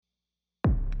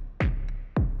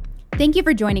Thank you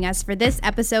for joining us for this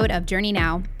episode of Journey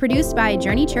Now, produced by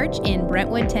Journey Church in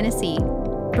Brentwood, Tennessee.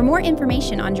 For more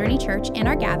information on Journey Church and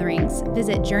our gatherings,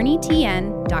 visit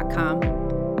journeytn.com.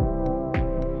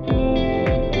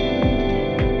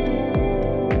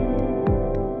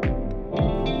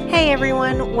 Hey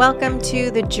everyone, welcome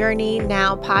to the Journey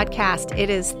Now podcast.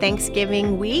 It is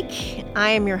Thanksgiving week.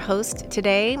 I am your host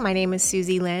today. My name is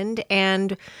Susie Lind,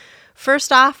 and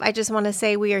first off, I just want to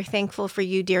say we are thankful for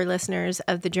you, dear listeners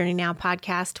of the Journey Now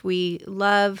podcast. We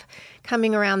love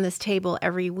coming around this table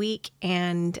every week,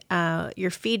 and your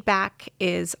feedback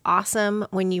is awesome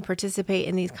when you participate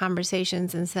in these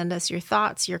conversations and send us your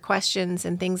thoughts, your questions,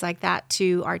 and things like that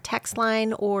to our text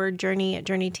line or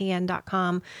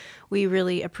journey@journeytn.com. We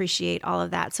really appreciate all of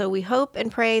that. So we hope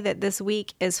and pray that this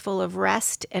week is full of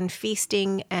rest and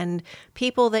feasting and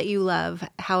people that you love,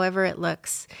 however it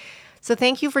looks. So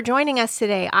thank you for joining us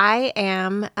today. I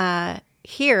am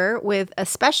here with a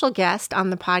special guest on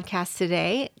the podcast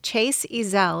today. Chase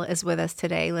Ezell is with us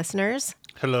today, listeners.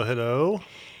 Hello, hello.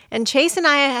 And Chase and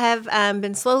I have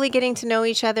been slowly getting to know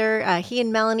each other. He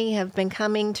and Melanie have been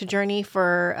coming to Journey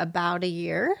for about a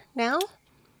year now.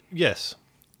 Yes.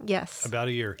 Yes. About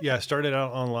a year. Yeah, I started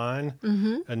out online,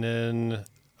 and then,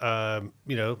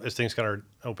 as things kind of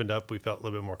opened up, we felt a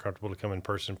little bit more comfortable to come in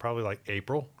person, probably like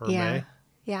April or May.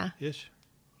 Yeah.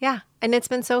 Yeah. And it's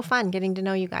been so fun getting to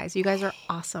know you guys. You guys are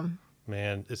awesome.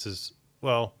 Man, it's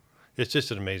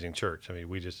just an amazing church. I mean,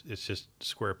 it's just a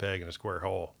square peg in a square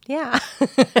hole. Yeah.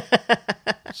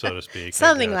 So to speak.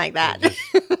 Something like that.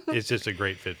 It's just a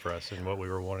great fit for us and what we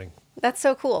were wanting. That's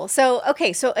so cool. So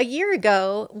a year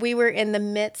ago, we were in the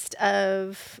midst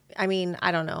of, I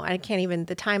don't know, I can't even,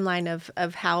 the timeline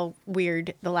of how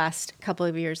weird the last couple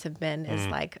of years have been is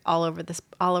like all over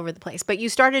the place. But you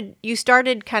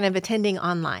started kind of attending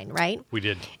online, right? We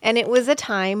did. And it was a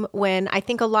time when I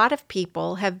think a lot of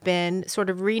people have been sort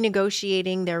of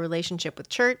renegotiating their relationship with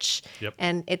church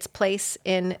and its place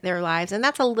in their lives. And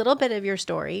that's a little bit of your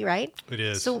story, right? It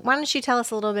is. So why don't you tell us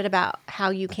a little bit about how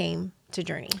you came to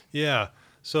Journey? Yeah.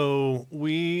 So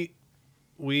we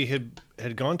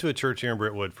had gone to a church here in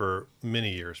Brentwood for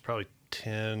many years, probably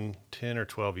 10 or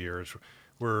 12 years.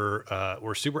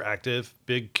 We're super active,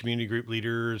 big community group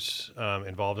leaders,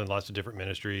 involved in lots of different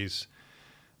ministries.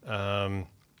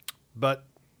 But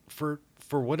for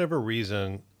whatever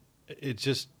reason,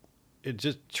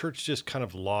 church just kind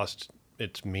of lost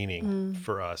its meaning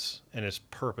for us and its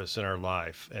purpose in our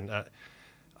life. And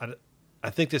I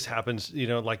think this happens,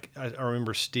 like I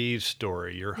remember Steve's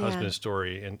story, your husband's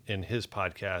story in his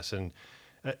podcast. And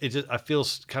I feel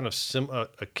kind of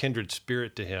a kindred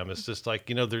spirit to him. It's just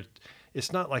like,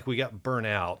 it's not like we got burnt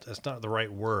out. That's not the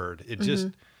right word.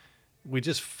 We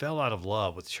just fell out of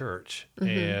love with church.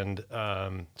 And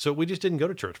so we just didn't go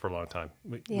to church for a long time.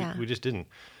 We just didn't.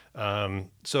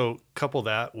 So couple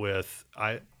that with,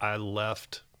 I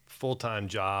left full-time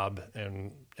job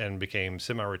and became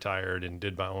semi-retired and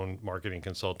did my own marketing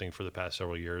consulting for the past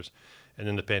several years. And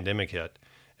then the pandemic hit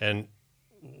and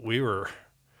we were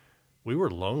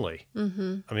lonely.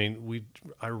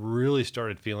 I really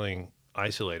started feeling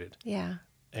isolated. Yeah.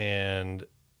 And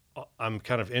I'm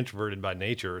kind of introverted by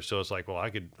nature. So it's like, well, I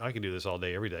could do this all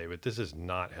day, every day, but this is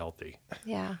not healthy.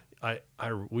 Yeah.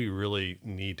 We really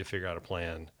need to figure out a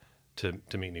plan to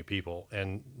meet new people.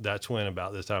 And that's when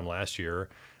about this time last year,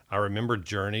 I remember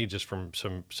Journey just from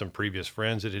some previous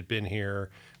friends that had been here.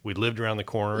 We lived around the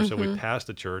corner, so we passed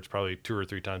the church probably 2 or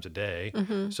 3 times a day.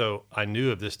 So I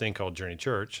knew of this thing called Journey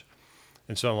Church,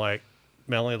 and so I'm like,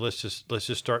 Melanie, let's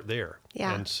just start there.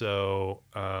 Yeah. And so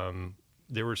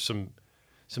there were some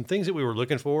things that we were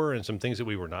looking for and some things that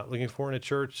we were not looking for in a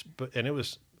church,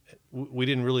 we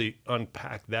didn't really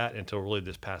unpack that until really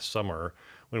this past summer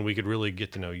when we could really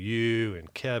get to know you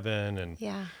and Kevin and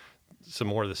some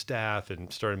more of the staff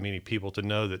and started meeting people to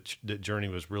know that Journey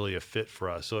was really a fit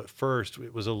for us. So at first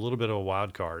it was a little bit of a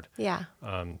wild card. Yeah.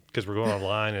 Because we're going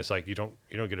online. It's like you don't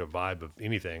get a vibe of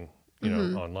anything,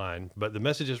 online. But the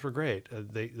messages were great.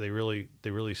 They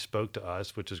really spoke to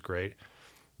us, which is great.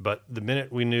 But the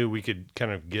minute we knew we could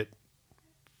kind of get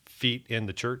feet in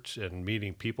the church and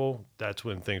meeting people, that's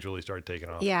when things really started taking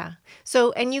off. Yeah.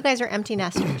 So, and you guys are empty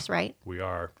nesters, right? We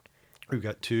are. We've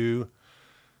got 2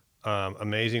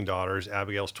 amazing daughters.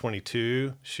 Abigail's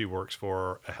 22. She works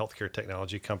for a healthcare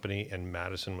technology company in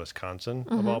Madison, Wisconsin,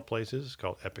 of all places,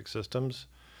 called Epic Systems.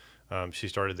 She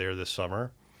started there this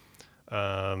summer.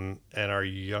 And our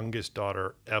youngest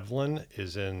daughter, Evelyn,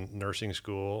 is in nursing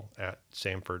school at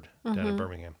Samford down in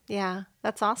Birmingham. Yeah,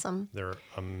 that's awesome. They're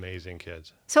amazing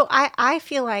kids. So I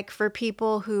feel like for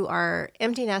people who are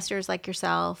empty nesters like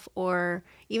yourself, or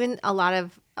even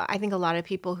I think a lot of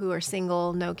people who are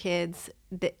single, no kids,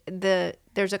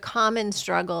 there's a common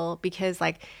struggle because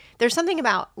like there's something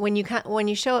about when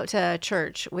you show up to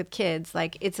church with kids,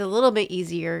 like it's a little bit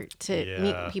easier to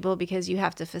meet people because you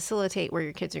have to facilitate where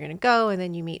your kids are going to go, and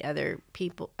then you meet other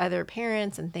people, other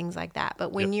parents, and things like that.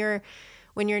 But when you're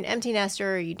an empty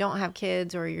nester, or you don't have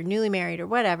kids, or you're newly married, or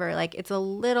whatever, like it's a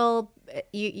little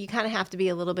you kind of have to be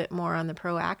a little bit more on the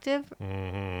proactive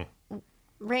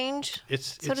range,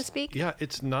 so to speak. Yeah,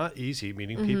 it's not easy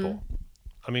meeting people.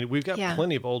 I mean, we've got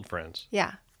plenty of old friends.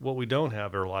 Yeah. What we don't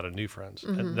have are a lot of new friends,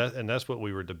 and that's what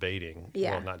we were debating.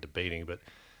 Yeah. Well, not debating, but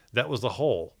that was the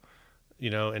whole,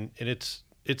 and it's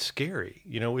scary.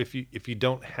 If you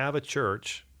don't have a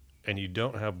church and you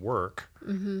don't have work,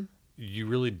 you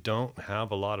really don't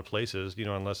have a lot of places,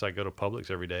 unless I go to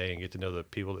Publix every day and get to know the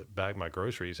people that bag my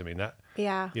groceries. I mean,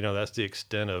 that's the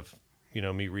extent of,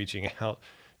 me reaching out,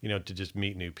 to just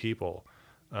meet new people.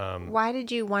 Why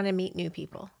did you want to meet new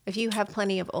people if you have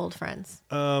plenty of old friends?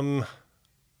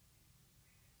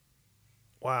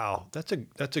 Wow, that's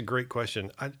a great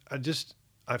question.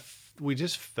 We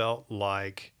just felt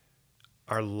like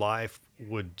our life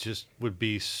would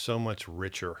be so much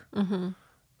richer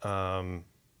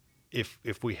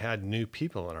if we had new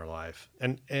people in our life.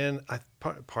 And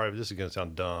part of this is going to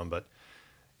sound dumb, but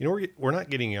we're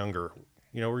not getting younger.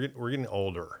 We're getting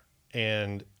older,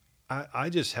 and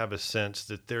I just have a sense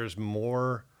that there's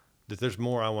more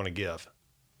I want to give.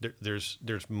 There's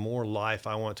more life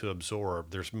I want to absorb.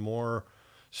 There's more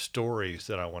stories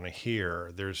that I want to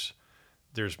hear. There's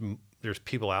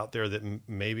people out there that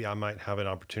maybe I might have an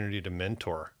opportunity to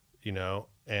mentor,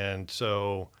 and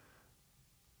so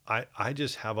I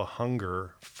just have a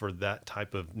hunger for that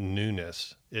type of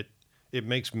newness. It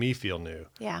makes me feel new.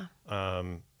 Yeah.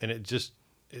 And it's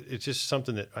just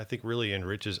something that I think really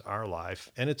enriches our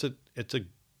life, and it's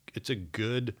a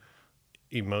good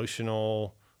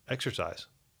emotional exercise.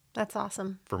 That's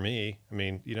awesome. For me, I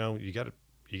mean, you got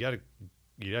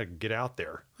to get out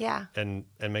there. Yeah. And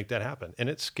make that happen. And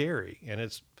it's scary, and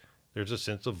there's a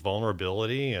sense of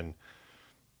vulnerability and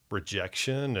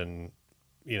rejection, and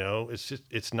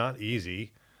it's not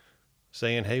easy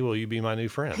saying, "Hey, will you be my new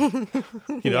friend?"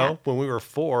 When we were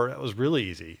 4, that was really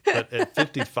easy. But at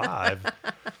 55,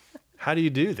 how do you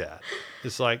do that?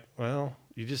 It's like, well,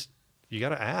 you got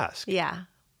to ask. Yeah.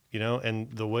 And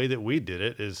the way that we did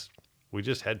it is we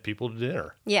just had people to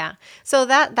dinner. Yeah. So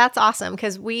that's awesome,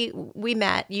 because we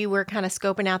met. You were kind of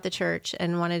scoping out the church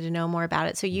and wanted to know more about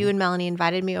it. So you and Melanie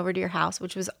invited me over to your house,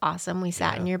 which was awesome. We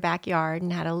sat in your backyard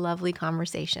and had a lovely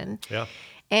conversation. Yeah.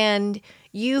 And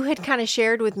you had kind of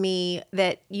shared with me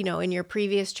that, in your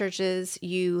previous churches,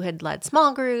 you had led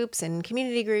small groups and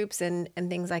community groups and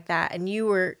things like that. And you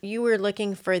were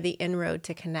looking for the inroad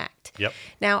to connect. Yep.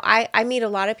 Now, I meet a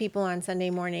lot of people on Sunday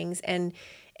mornings, and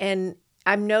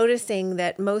I'm noticing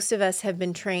that most of us have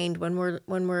been trained when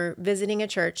we're visiting a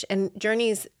church, and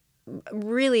Journey's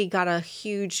really got a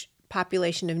huge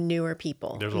population of newer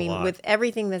people. There's a lot. With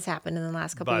everything that's happened in the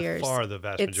last couple of years. By far the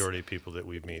vast majority of people that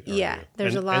we've met.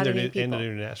 There's a lot of new people. And the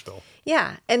new Nashville.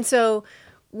 Yeah. And so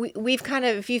we've kind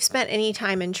of, if you've spent any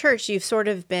time in church, you've sort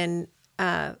of been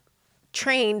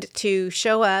trained to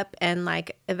show up and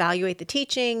like evaluate the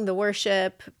teaching, the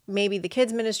worship, maybe the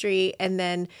kids ministry, and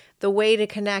then the way to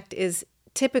connect is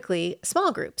typically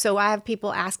small group. So I have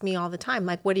people ask me all the time,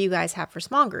 like, what do you guys have for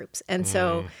small groups? And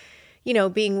so,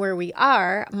 being where we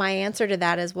are, my answer to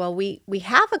that is, well, we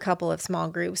have a couple of small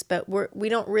groups, but we're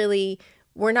not really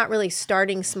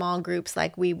starting small groups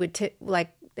like we would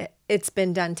like it's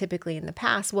been done typically in the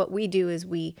past. What we do is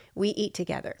we eat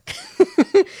together.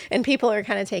 And people are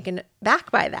kind of taken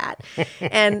back by that.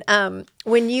 And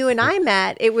when you and I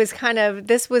met, it was kind of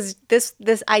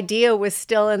this idea was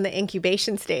still in the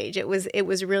incubation stage. It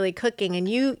was really cooking, and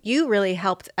you really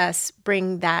helped us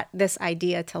bring this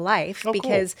idea to life.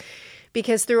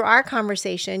 Because through our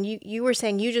conversation, you were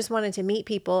saying you just wanted to meet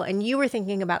people, and you were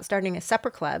thinking about starting a supper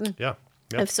club. Yeah.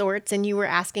 Of sorts, and you were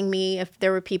asking me if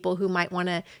there were people who might want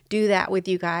to do that with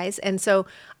you guys. And so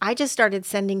I just started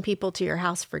sending people to your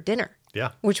house for dinner.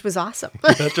 Yeah. Which was awesome.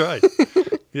 That's right.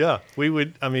 Yeah. We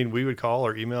would call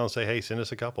or email and say, "Hey, send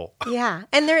us a couple." Yeah.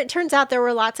 And it turns out there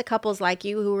were lots of couples like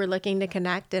you who were looking to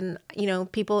connect, and,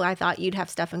 people I thought you'd have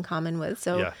stuff in common with.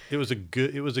 So yeah, it was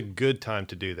a good time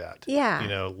to do that.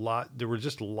 Yeah. There were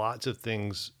just lots of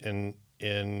things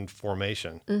in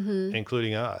formation,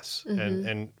 including us.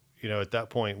 And at that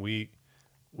point, we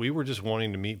we were just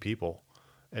wanting to meet people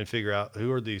and figure out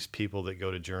who are these people that go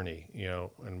to Journey,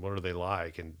 and what are they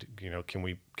like, and can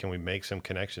we make some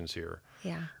connections here?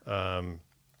 Yeah.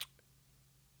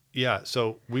 Yeah,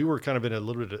 so we were kind of in a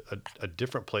little bit a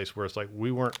different place where it's like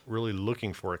we weren't really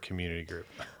looking for a community group.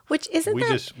 Which isn't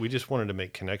we just wanted to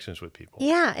make connections with people.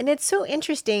 Yeah, and it's so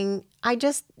interesting. I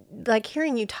just like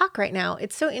hearing you talk right now.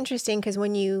 It's so interesting because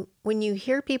when you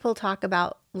hear people talk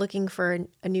about looking for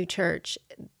a new church,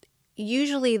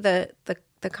 usually the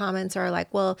comments are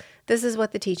like, well, this is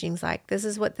what the teaching's like. This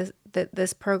is what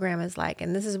this program is like,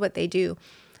 and this is what they do.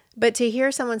 But to hear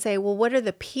someone say, well, what are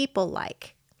the people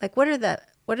like? Like, what are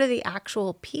the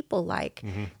actual people like?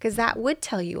 Because that would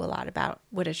tell you a lot about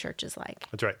what a church is like.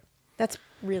 That's right. That's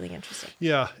really interesting.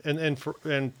 Yeah, and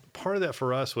part of that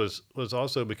for us was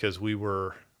also because we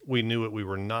knew what we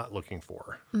were not looking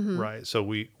for, right? So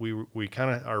we kind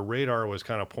of, our radar was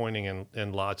kind of pointing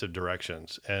in lots of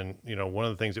directions, and one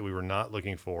of the things that we were not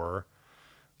looking for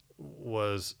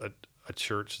was a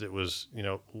church that was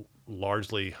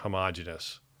largely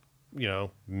homogenous,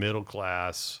 middle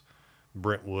class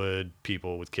Brentwood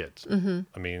people with kids.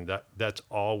 I mean, that's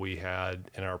all we had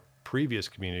in our previous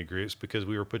community groups because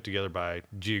we were put together by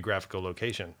geographical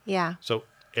location. Yeah. So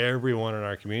everyone in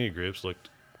our community groups looked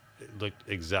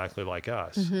exactly like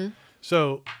us.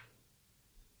 So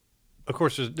of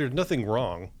course there's nothing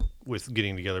wrong with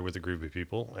getting together with a group of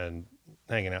people and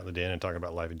hanging out in the den and talking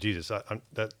about life in Jesus.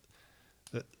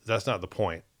 That's not the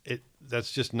point.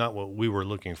 That's just not what we were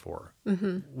looking for.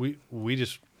 We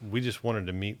just wanted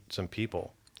to meet some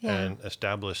people and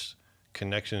establish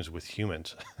connections with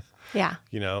humans. Yeah.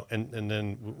 And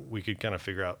then we could kind of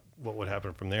figure out what would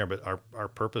happen from there. But our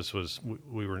purpose was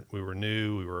we were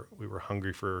new. We were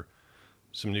hungry for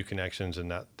some new connections,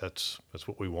 and that's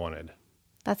what we wanted.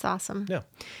 That's awesome. Yeah.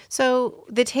 So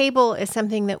the table is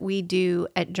something that we do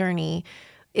at Journey.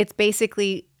 It's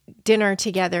basically dinner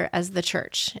together as the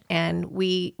church, and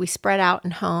we spread out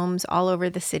in homes all over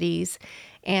the cities,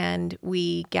 and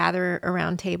we gather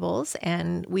around tables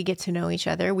and we get to know each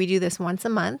other. We do this once a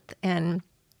month, and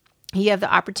you have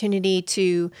the opportunity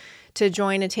to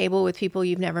join a table with people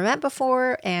you've never met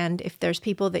before, and if there's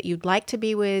people that you'd like to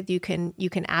be with, you can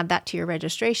add that to your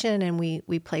registration, and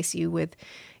we place you with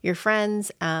your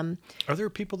friends. Are there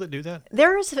people that do that?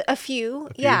 There's a few,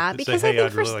 yeah. Because say, hey,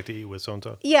 I'd really like to eat with so and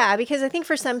so. Yeah, because I think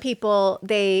for some people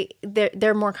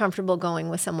they're more comfortable going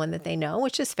with someone that they know,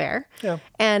 which is fair. Yeah.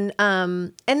 And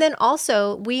then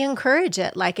also we encourage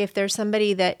it. Like if there's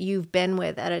somebody that you've been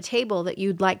with at a table that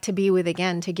you'd like to be with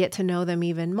again to get to know them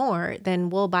even more,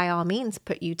 then we'll by all means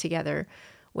put you together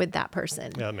with that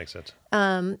person. Yeah, that makes sense.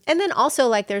 And then also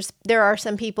like there are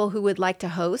some people who would like to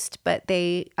host, but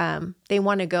they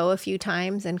want to go a few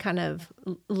times and kind of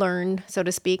learn, so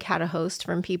to speak, how to host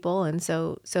from people. And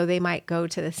so they might go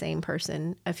to the same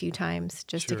person a few times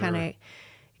just to kind of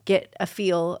get a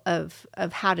feel of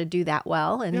how to do that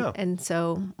well. And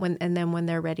so when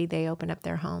they're ready, they open up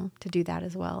their home to do that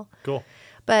as well. Cool.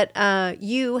 But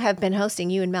you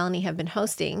and Melanie have been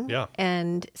hosting. Yeah.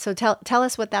 And so tell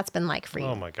us what that's been like for you.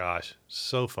 Oh my gosh,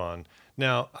 so fun.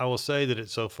 Now, I will say that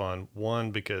it's so fun,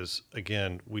 one, because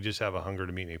again, we just have a hunger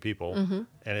to meet new people, and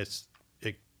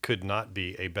it could not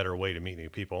be a better way to meet new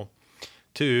people.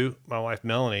 Two, my wife,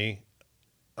 Melanie,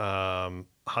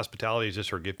 hospitality is just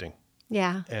her gifting.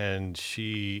 Yeah. And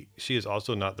she is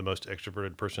also not the most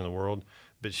extroverted person in the world,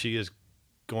 but she is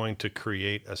going to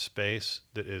create a space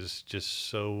that is just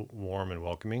so warm and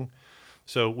welcoming.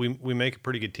 So we make a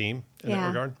pretty good team in that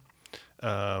regard.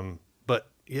 But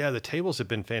yeah, the tables have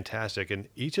been fantastic, and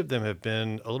each of them have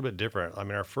been a little bit different. I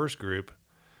mean, our first group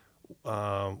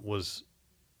was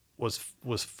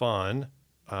fun.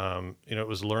 It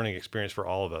was a learning experience for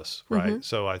all of us, right?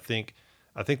 So I think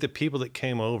the people that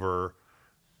came over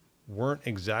weren't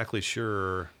exactly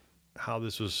sure how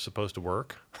this was supposed to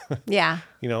work. Yeah.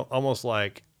 Almost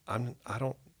like I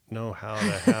don't know how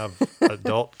to have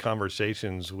adult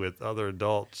conversations with other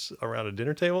adults around a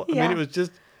dinner table. Yeah. I mean,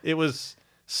 it was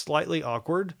slightly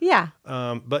awkward. Yeah.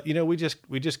 But we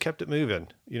just kept it moving,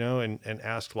 and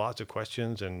asked lots of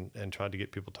questions and tried to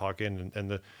get people talking.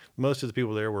 And most of the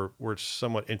people there were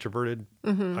somewhat introverted,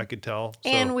 I could tell. So,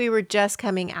 and we were just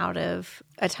coming out of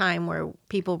a time where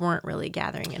people weren't really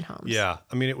gathering in homes. Yeah.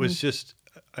 I mean, it was just,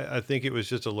 I think it was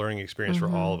just a learning experience for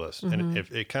all of us. And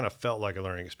it kind of felt like a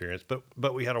learning experience,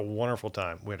 but we had a wonderful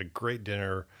time. We had a great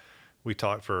dinner. We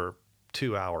talked for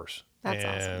 2 hours. That's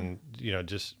awesome. And,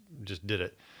 just did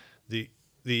it.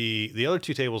 The other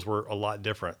two tables were a lot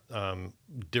different,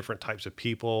 different types of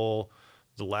people.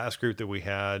 The last group that we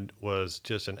had was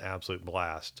just an absolute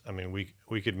blast. I mean,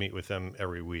 we could meet with them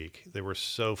every week. They were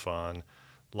so fun.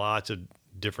 Lots of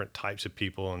different types of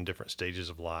people and different stages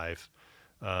of life.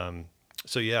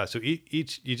 So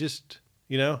each you just,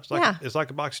 it's like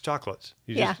a box of chocolates.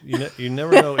 You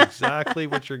never know exactly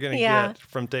what you're going to get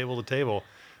from table to table.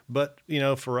 But,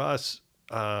 for us,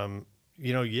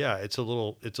 it's a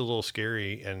little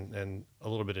scary and a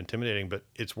little bit intimidating, but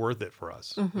it's worth it for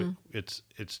us.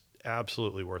 It's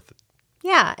absolutely worth it.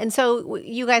 Yeah. And so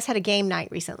you guys had a game night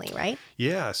recently, right?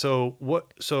 Yeah. So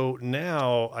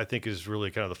now I think is really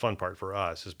kind of the fun part for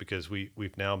us is because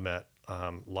we've now met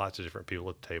lots of different people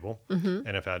at the table and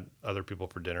have had other people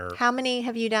for dinner. How many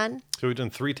have you done? So we've done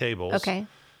 3 tables. Okay.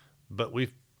 But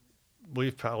we've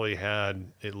probably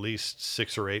had at least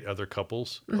 6 or 8 other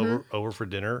couples over for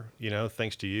dinner,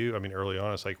 thanks to you. I mean, early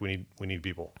on, it's like, we need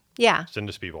people. Yeah. Send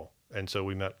us people. And so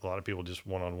we met a lot of people just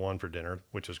one-on-one for dinner,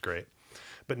 which was great.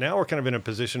 But now we're kind of in a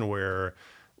position where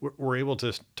we're able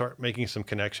to start making some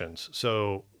connections.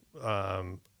 So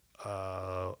I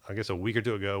guess a week or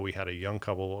 2 ago, we had a young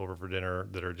couple over for dinner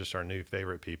that are just our new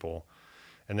favorite people.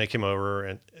 And they came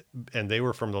over and they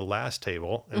were from the last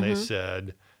table. And they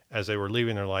said, as they were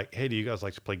leaving, they're like, hey, do you guys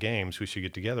like to play games? We should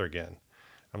get together again.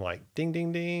 I'm like, ding,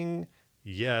 ding, ding.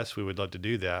 Yes, we would love to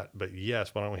do that. But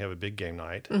yes, why don't we have a big game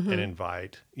night and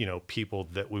invite, people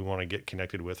that we want to get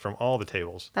connected with from all the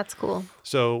tables. That's cool.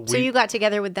 So you got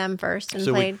together with them first and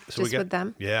played with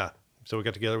them? Yeah. So we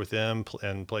got together with them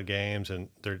and played games, and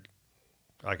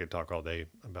I could talk all day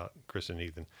about Chris and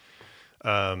Ethan.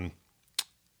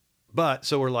 But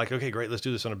so we're like, okay, great, let's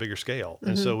do this on a bigger scale.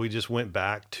 And so we just went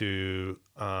back to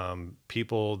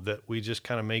people that we just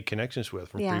kind of made connections with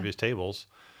from previous tables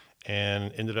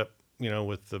and ended up,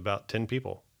 with about 10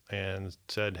 people and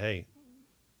said, hey,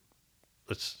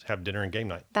 let's have dinner and game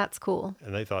night. That's cool.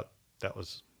 And they thought that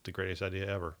was the greatest idea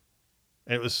ever.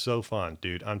 And it was so fun,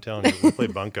 dude. I'm telling you, we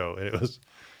played bunco. And it was,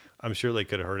 I'm sure they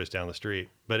could have heard us down the street,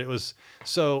 but it was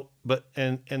so,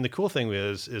 and the cool thing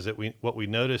is that what we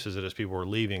noticed is that as people were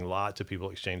leaving, lots of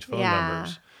people exchanged phone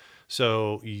numbers.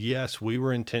 So yes, we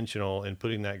were intentional in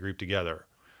putting that group together.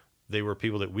 They were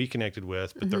people that we connected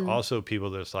with, but they're also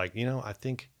people that's like,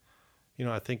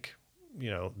 I think,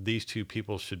 these 2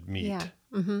 people should meet,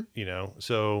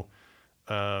 so,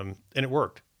 and it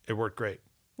worked. It worked great.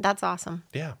 That's awesome.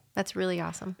 Yeah. That's really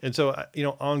awesome. And so,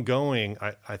 ongoing,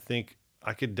 I think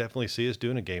I could definitely see us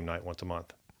doing a game night once a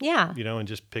month. Yeah. And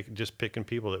just picking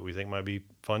people that we think might be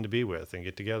fun to be with and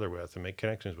get together with and make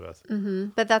connections with.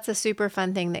 But that's a super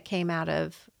fun thing that came out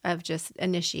of just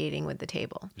initiating with the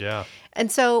table. Yeah.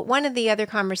 And so one of the other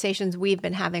conversations we've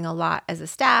been having a lot as a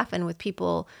staff and with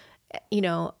people,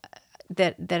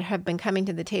 that have been coming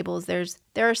to the tables, there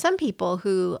are some people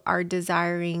who are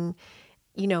desiring,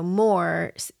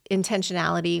 more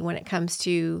intentionality when it comes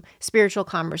to spiritual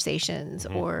conversations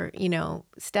or,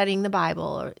 studying the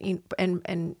Bible or,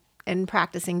 and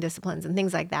practicing disciplines and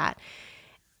things like that.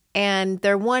 And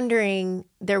they're wondering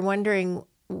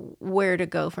where to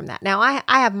go from that. Now, I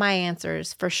have my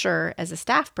answers for sure as a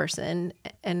staff person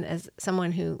and as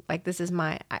someone who, like, this is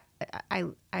I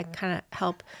kind of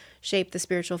help shape the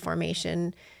spiritual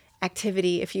formation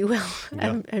activity, if you will,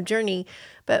 a journey.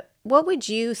 But what would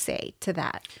you say to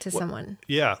that, someone?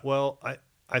 Yeah, well,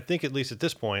 I think at least at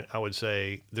this point, I would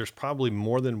say there's probably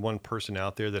more than one person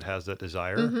out there that has that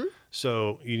desire.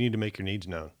 So you need to make your needs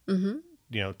known.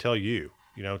 Tell you,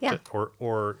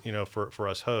 or for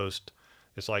us hosts,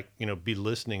 it's like, be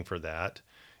listening for that.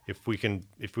 If we can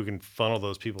funnel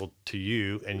those people to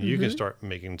you and you can start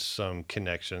making some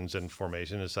connections and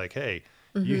formation, it's like, hey,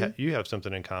 you have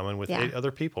something in common with 8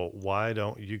 other people. Why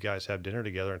don't you guys have dinner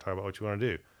together and talk about what you want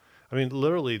to do? I mean,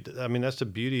 literally, that's the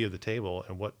beauty of the table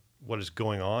and what is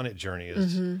going on at Journey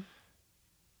is,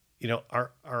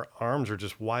 our arms are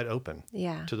just wide open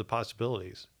to the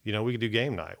possibilities. We could do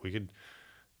game night. We could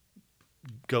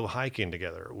go hiking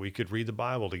together. We could read the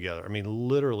Bible together. I mean,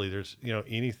 literally, there's,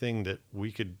 anything that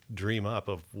we could dream up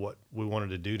of what we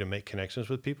wanted to do to make connections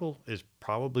with people is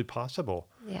probably possible.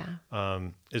 Yeah.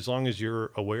 As long as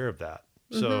you're aware of that.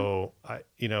 So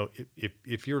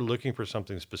if you're looking for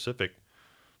something specific,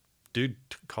 dude,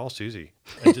 call Susie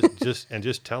and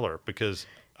just tell her, because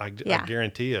I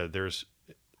guarantee you there's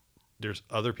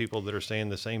other people that are saying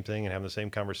the same thing and having the same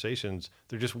conversations.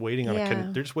 They're just waiting on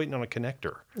they're just waiting on a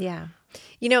connector. Yeah.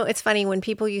 It's funny when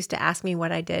people used to ask me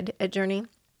what I did at Journey.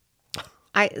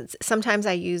 Sometimes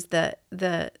I use the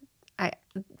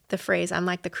phrase, I'm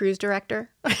like the cruise director.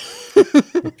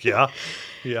 Yeah.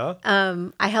 Yeah.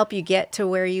 I help you get to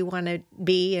where you want to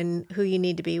be and who you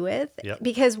need to be with. Yep.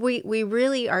 Because we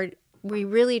really we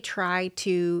really try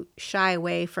to shy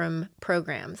away from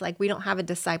programs. Like we don't have a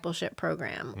discipleship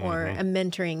program or a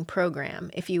mentoring program,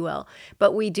 if you will.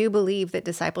 But we do believe that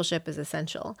discipleship is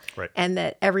essential, Right. and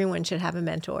that everyone should have a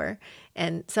mentor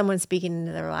and someone speaking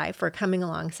into their life or coming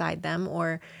alongside them,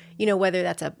 or whether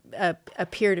that's a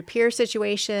peer-to-peer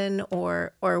situation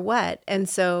or what. And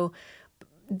so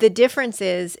the difference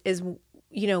is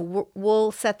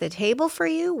we'll set the table for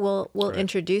you. We'll Right.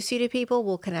 introduce you to people.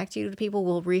 We'll connect you to people.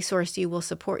 We'll resource you. We'll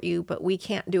support you, but we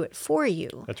can't do it for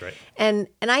you. That's right. And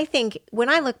I think when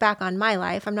I look back on my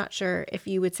life, I'm not sure if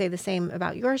you would say the same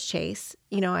about yours, Chase.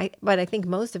 But I think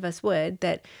most of us would,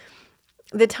 that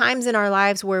the times in our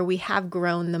lives where we have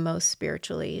grown the most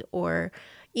spiritually, or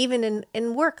even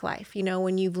in work life,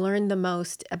 when you've learned the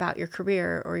most about your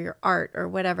career or your art or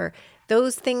whatever,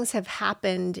 those things have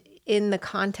happened in the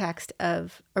context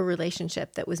of a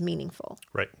relationship that was meaningful.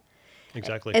 Right.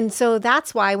 Exactly. And so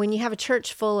that's why when you have a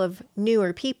church full of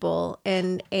newer people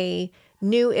and a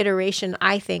new iteration,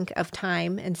 I think, of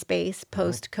time and space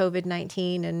post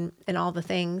COVID-19 and all the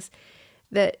things,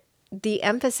 that the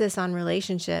emphasis on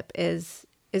relationship is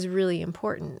really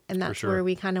important. And that's sure. where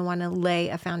we kind of want to lay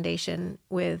a foundation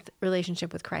with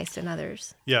relationship with Christ and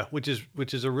others. Yeah, which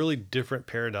is a really different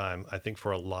paradigm, I think,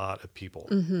 for a lot of people,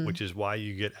 which is why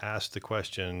you get asked the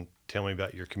question, tell me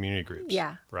about your community groups.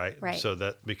 Yeah. Right? So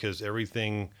that, because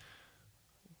everything,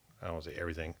 I don't want to say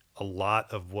everything, a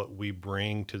lot of what we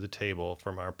bring to the table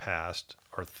from our past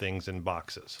are things in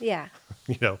boxes. Yeah.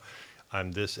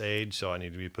 I'm this age, so I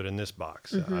need to be put in this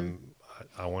box.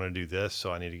 I want to do this,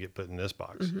 so I need to get put in this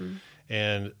box.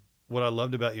 And what I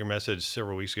loved about your message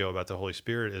several weeks ago about the Holy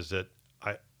Spirit is that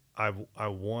I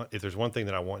want, if there's one thing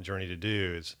that I want Journey to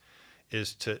do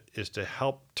is to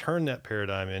help turn that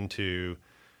paradigm into,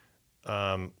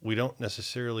 we don't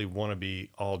necessarily want to be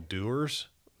all doers.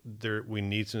 We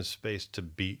need some space to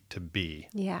be.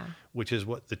 Yeah. Which is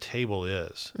what the table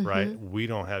is, right? We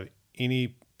don't have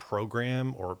any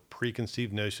program or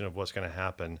preconceived notion of what's going to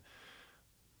happen.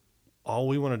 All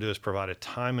we want to do is provide a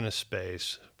time and a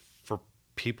space for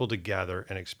people to gather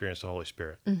and experience the Holy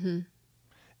Spirit.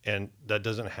 And that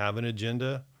doesn't have an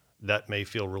agenda. That may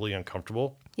feel really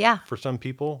uncomfortable for some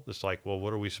people. It's like, well,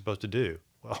 what are we supposed to do?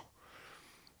 Well,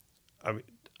 I mean,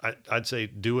 I'd say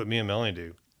do what me and Melanie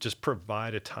do. Just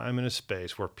provide a time and a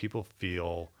space where people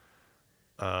feel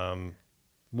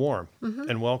warm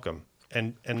and welcome,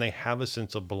 and they have a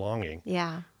sense of belonging.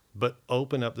 Yeah. But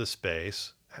open up the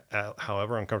space,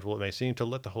 however uncomfortable it may seem, to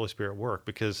let the Holy Spirit work,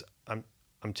 because I'm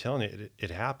telling you, it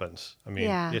happens. I mean,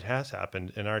 it has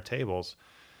happened in our tables.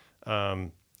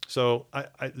 So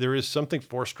there is something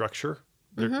for structure.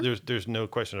 There's no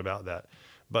question about that.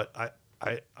 But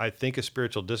I think a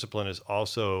spiritual discipline is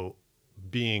also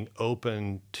being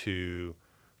open to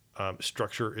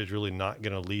structure is really not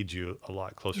going to lead you a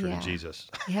lot closer to Jesus.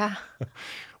 Yeah.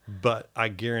 But I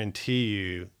guarantee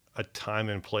you a time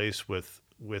and place with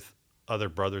other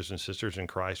brothers and sisters in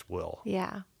Christ will.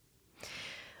 Yeah.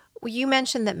 Well, you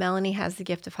mentioned that Melanie has the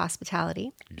gift of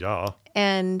hospitality. Yeah.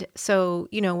 And so,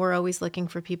 we're always looking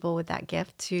for people with that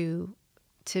gift to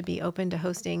be open to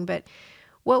hosting. But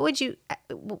what would you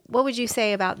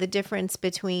say about the difference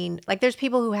between, like, there's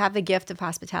people who have the gift of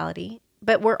hospitality,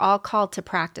 but we're all called to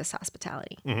practice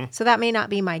hospitality. So that may not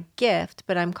be my gift,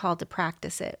 but I'm called to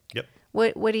practice it. Yep.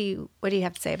 What do you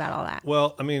have to say about all that?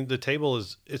 Well, I mean, the table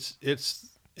is it's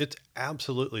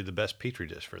absolutely the best petri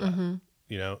dish for that.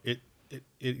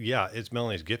 It's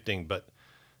Melanie's gifting, but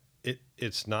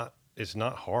it's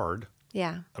not hard.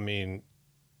 Yeah. I mean,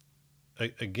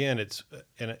 again, I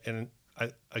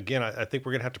think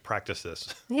we're gonna have to practice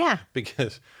this. Yeah.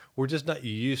 Because we're just not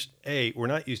we're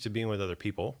not used to being with other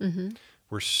people.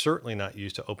 We're certainly not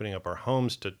used to opening up our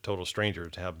homes to total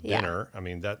strangers to have dinner. I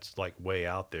mean, that's like way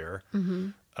out there.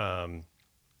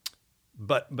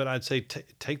 But I'd say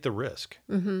take the risk.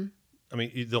 I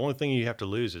mean, the only thing you have to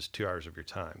lose is 2 hours of your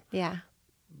time. Yeah.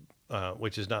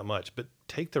 Which is not much, but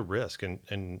take the risk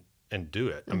and do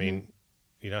it. I mean,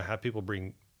 have people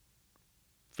bring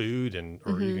food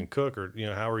or you can cook, or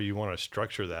however you want to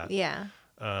structure that. Yeah.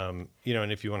 And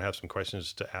if you want to have some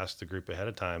questions to ask the group ahead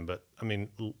of time, but I mean,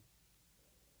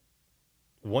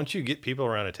 once you get people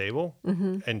around a table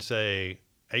and say,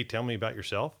 hey, tell me about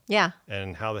yourself. Yeah.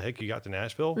 And how the heck you got to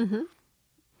Nashville.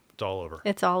 It's all over.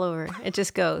 It's all over. It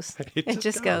just goes. It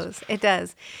just goes. It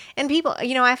does. And people,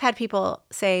 I've had people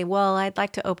say, well, I'd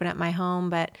like to open up my home,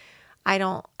 but I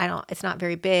don't, it's not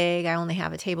very big. I only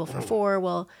have a table for 4.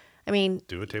 Well, I mean,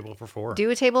 do a table for 4.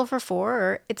 Do a table for 4,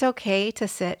 or it's okay to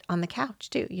sit on the couch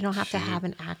too. You don't have to have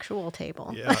an actual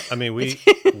table. Yeah. I mean, we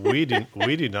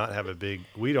do not have a big,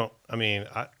 we don't, I mean,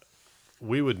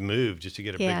 we would move just to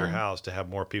get a Yeah. bigger house to have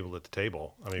more people at the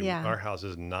table. I mean, Yeah. our house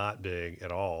is not big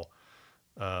at all,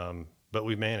 but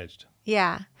we've managed,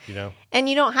 Yeah. you know? And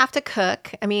you don't have to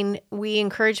cook. I mean, we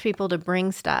encourage people to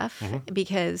bring stuff Mm-hmm.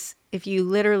 because if you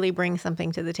literally bring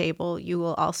something to the table, you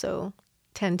will also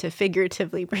tend to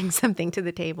figuratively bring something to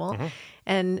the table. Mm-hmm.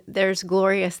 And there's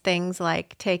glorious things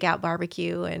like takeout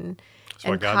barbecue and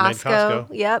why God made Costco.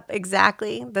 Yep,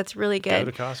 exactly. That's really good.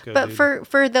 Go to Costco, But dude.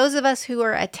 for those of us who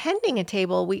are attending a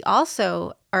table, we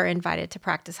also are invited to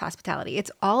practice hospitality.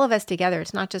 It's all of us together.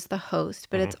 It's not just the host,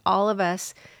 but it's all of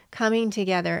us coming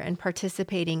together and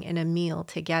participating in a meal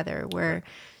together where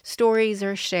stories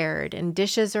are shared and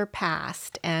dishes are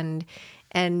passed and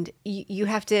you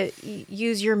have to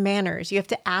use your manners. You have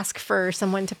to ask for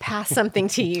someone to pass something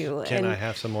to you. Can and I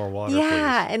have some more water,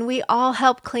 yeah, please? and we all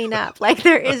help clean up. Like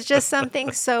there is just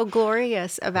something so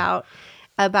glorious about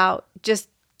just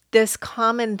this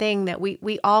common thing that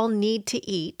we all need to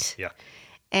eat. Yeah.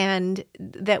 And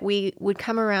that we would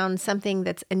come around something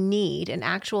that's a need, an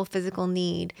actual physical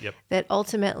need, Yep. that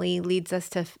ultimately leads us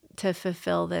to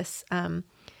fulfill this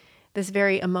this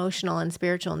very emotional and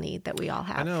spiritual need that we all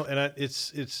have. I know. And I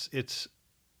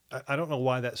don't know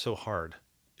why that's so hard.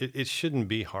 It shouldn't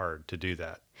be hard to do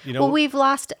that. You know,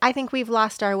 Well, I think we've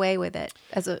lost our way with it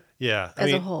as a yeah,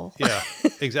 as a whole. Yeah,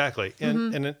 exactly.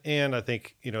 And Mm-hmm. and I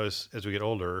think, you know, as we get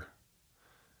older,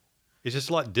 it's just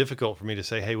a lot difficult for me to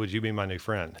say, hey, would you be my new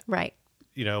friend? Right.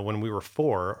 You know, when we were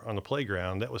 4 on the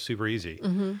playground, that was super easy.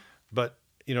 Mm-hmm. But,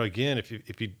 you know, again,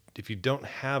 if you don't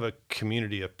have a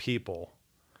community of people,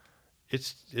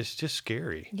 it's just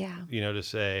scary. Yeah. You know, to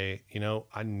say, you know,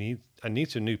 I need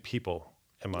some new people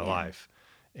in my Yeah. life.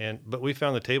 But we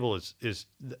found the table is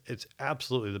it's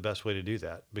absolutely the best way to do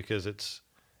that, because it's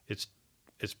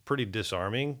pretty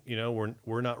disarming. You know,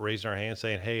 we're not raising our hands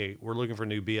saying, hey, we're looking for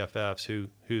new BFFs.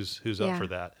 Who's Yeah. up for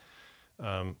that?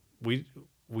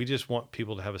 We just want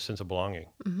people to have a sense of belonging,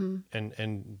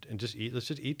 and just eat. Let's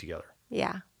just eat together.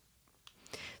 Yeah.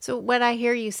 So what I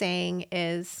hear you saying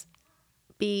is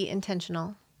be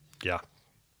intentional, Yeah.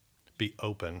 Be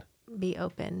open. be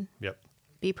open, Yep.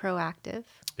 be proactive.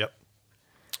 Yep.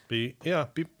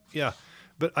 Yeah.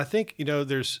 But I think, you know,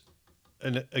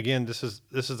 and again, this is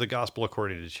the gospel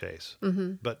according to Chase.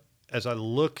 Mm-hmm. But as I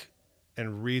look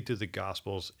and read through the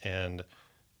gospels and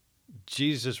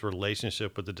Jesus'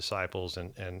 relationship with the disciples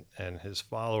and his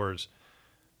followers,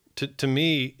 to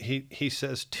me, he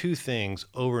says 2 things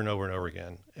over and over and over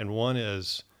again. And one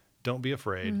is, don't be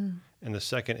afraid. And the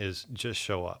second is, just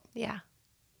show up. Yeah.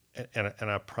 And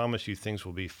I promise you things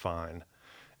will be fine.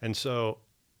 And so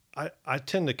I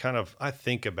tend to I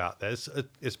think about that.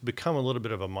 It's become a little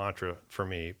bit of a mantra for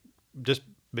me, just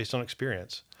based on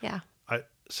experience. Yeah.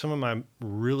 Some of my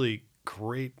really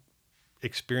great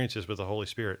experiences with the Holy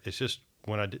Spirit, it's just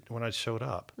when I showed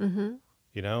up. Mm-hmm.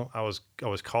 You know, I was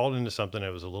called into something. I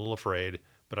was a little afraid,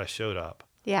 but I showed up.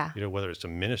 Yeah. You know, whether it's a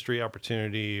ministry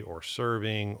opportunity or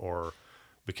serving or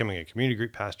becoming a community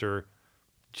group pastor,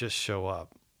 just show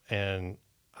up. And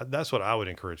that's what I would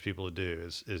encourage people to do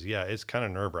is yeah, it's kind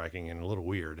of nerve-wracking and a little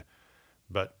weird,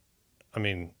 but I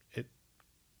mean,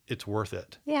 it's worth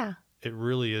it. Yeah. It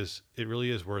really is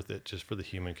worth it, just for the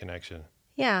human connection.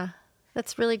 Yeah.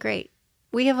 That's really great.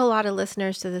 We have a lot of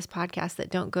listeners to this podcast that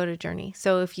don't go to Journey.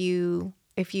 So if you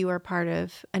are part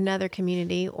of another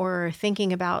community or are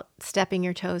thinking about stepping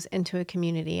your toes into a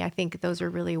community, I think those are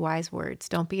really wise words.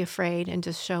 Don't be afraid and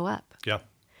just show up. Yeah.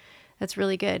 That's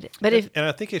really good. But And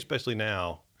I think especially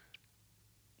now,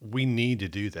 we need to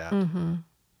do that. Mm-hmm.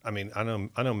 I mean, I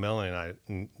know Melanie and I,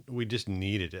 we just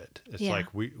needed it. It's Yeah.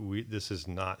 like we this is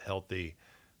not healthy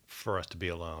for us to be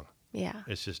alone. yeah.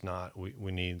 It's just not.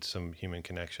 We need some human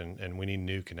connection, and we need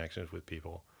new connections with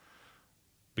people,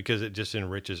 because it just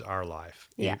enriches our life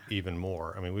Yeah. even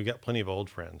more. I mean, we've got plenty of old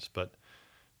friends, but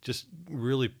just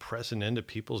really pressing into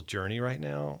people's journey right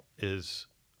now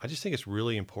I just think it's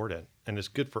really important, and it's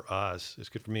good for us. It's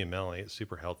good for me and Melanie. It's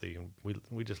super healthy, and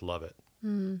we just love it.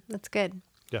 That's good.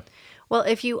 Yeah. Well,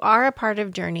 if you are a part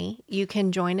of Journey, you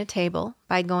can join a table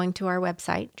by going to our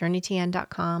website,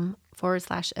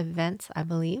 journeytn.com/events, I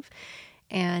believe.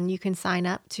 And you can sign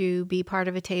up to be part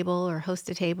of a table or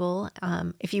host a table.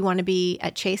 If you want to be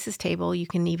at Chase's table, you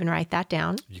can even write that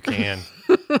down. You can.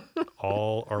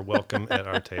 All are welcome at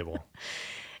our table.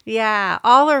 Yeah,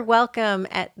 all are welcome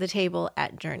at the table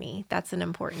at Journey. That's an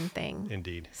important thing.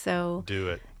 Indeed. So, Do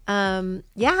it.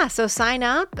 so sign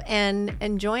up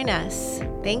and join us.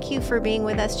 Thank you for being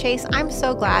with us, Chase. I'm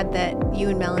so glad that you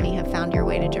and Melanie have found your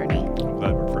way to Journey. I'm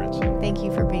glad we're friends. Thank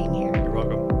you for being here. You're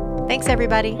welcome. Thanks,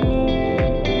 everybody.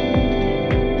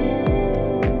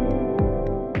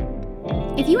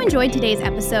 If you enjoyed today's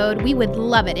episode, we would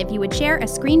love it if you would share a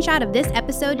screenshot of this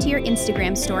episode to your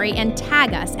Instagram story and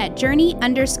tag us at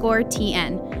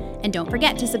journey_TN. And don't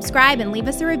forget to subscribe and leave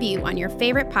us a review on your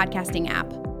favorite podcasting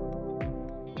app.